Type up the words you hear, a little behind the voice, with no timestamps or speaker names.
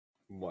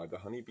Why the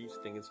honeybee's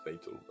sting is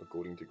fatal,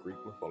 according to Greek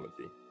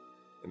mythology.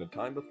 In a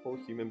time before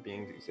human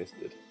beings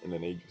existed, in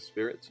an age of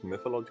spirits,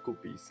 mythological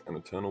beasts, and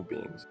eternal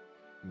beings,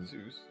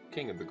 Zeus,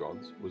 king of the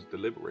gods, was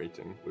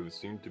deliberating with his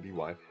soon-to-be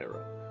wife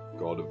Hera,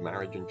 god of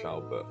marriage and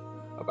childbirth,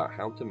 about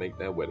how to make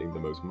their wedding the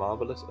most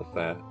marvelous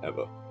affair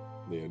ever.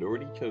 They had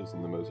already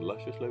chosen the most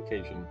luscious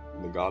location,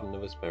 the Garden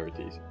of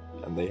Hesperides,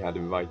 and they had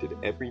invited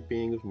every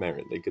being of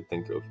merit they could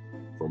think of,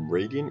 from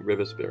radiant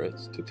river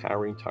spirits to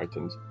towering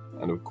titans,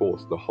 and of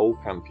course the whole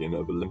pantheon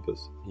of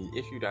Olympus. He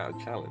issued out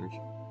a challenge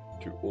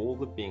to all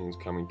the beings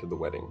coming to the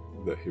wedding,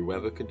 that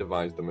whoever could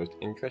devise the most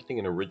interesting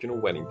and original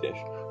wedding dish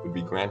would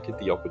be granted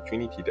the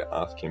opportunity to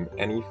ask him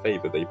any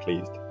favor they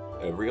pleased.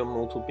 Every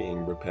immortal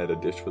being prepared a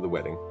dish for the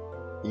wedding,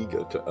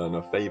 eager to earn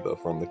a favor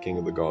from the king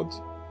of the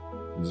gods.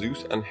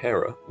 Zeus and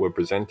Hera were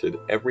presented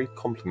every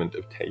compliment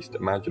of taste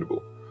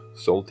imaginable: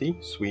 salty,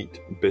 sweet,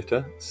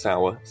 bitter,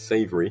 sour,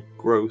 savory,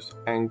 gross,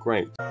 and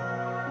great.